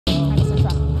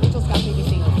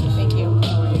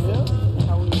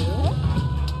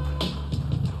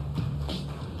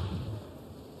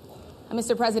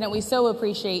Mr. President, we so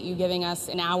appreciate you giving us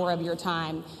an hour of your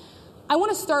time. I want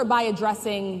to start by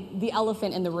addressing the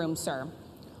elephant in the room, sir.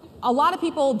 A lot of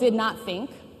people did not think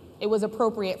it was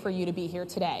appropriate for you to be here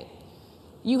today.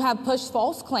 You have pushed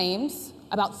false claims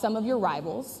about some of your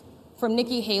rivals, from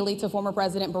Nikki Haley to former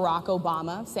President Barack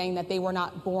Obama, saying that they were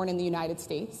not born in the United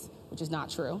States, which is not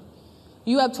true.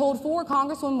 You have told 4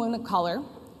 congresswomen of color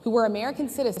who were American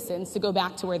citizens to go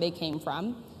back to where they came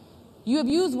from. You have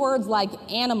used words like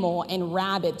animal and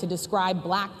rabid to describe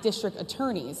black district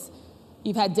attorneys.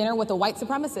 You've had dinner with a white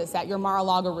supremacist at your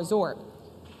Mar-a-Lago resort.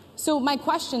 So my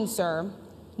question, sir,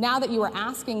 now that you are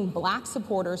asking black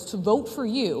supporters to vote for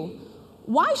you,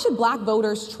 why should black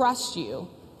voters trust you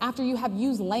after you have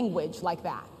used language like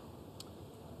that?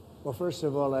 Well, first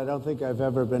of all, I don't think I've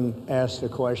ever been asked a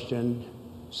question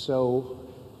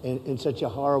in such a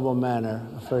horrible manner,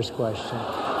 a first question.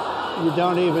 You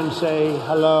don't even say,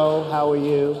 hello, how are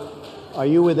you? Are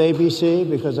you with ABC?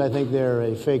 Because I think they're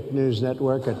a fake news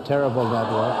network, a terrible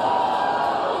network.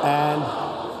 And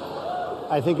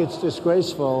I think it's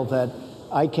disgraceful that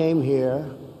I came here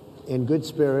in good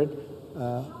spirit.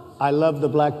 I love the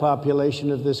black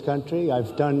population of this country.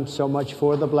 I've done so much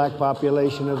for the black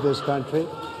population of this country,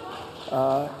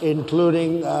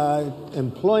 including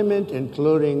employment,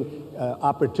 including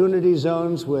opportunity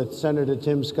zones with Senator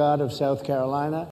Tim Scott of South Carolina.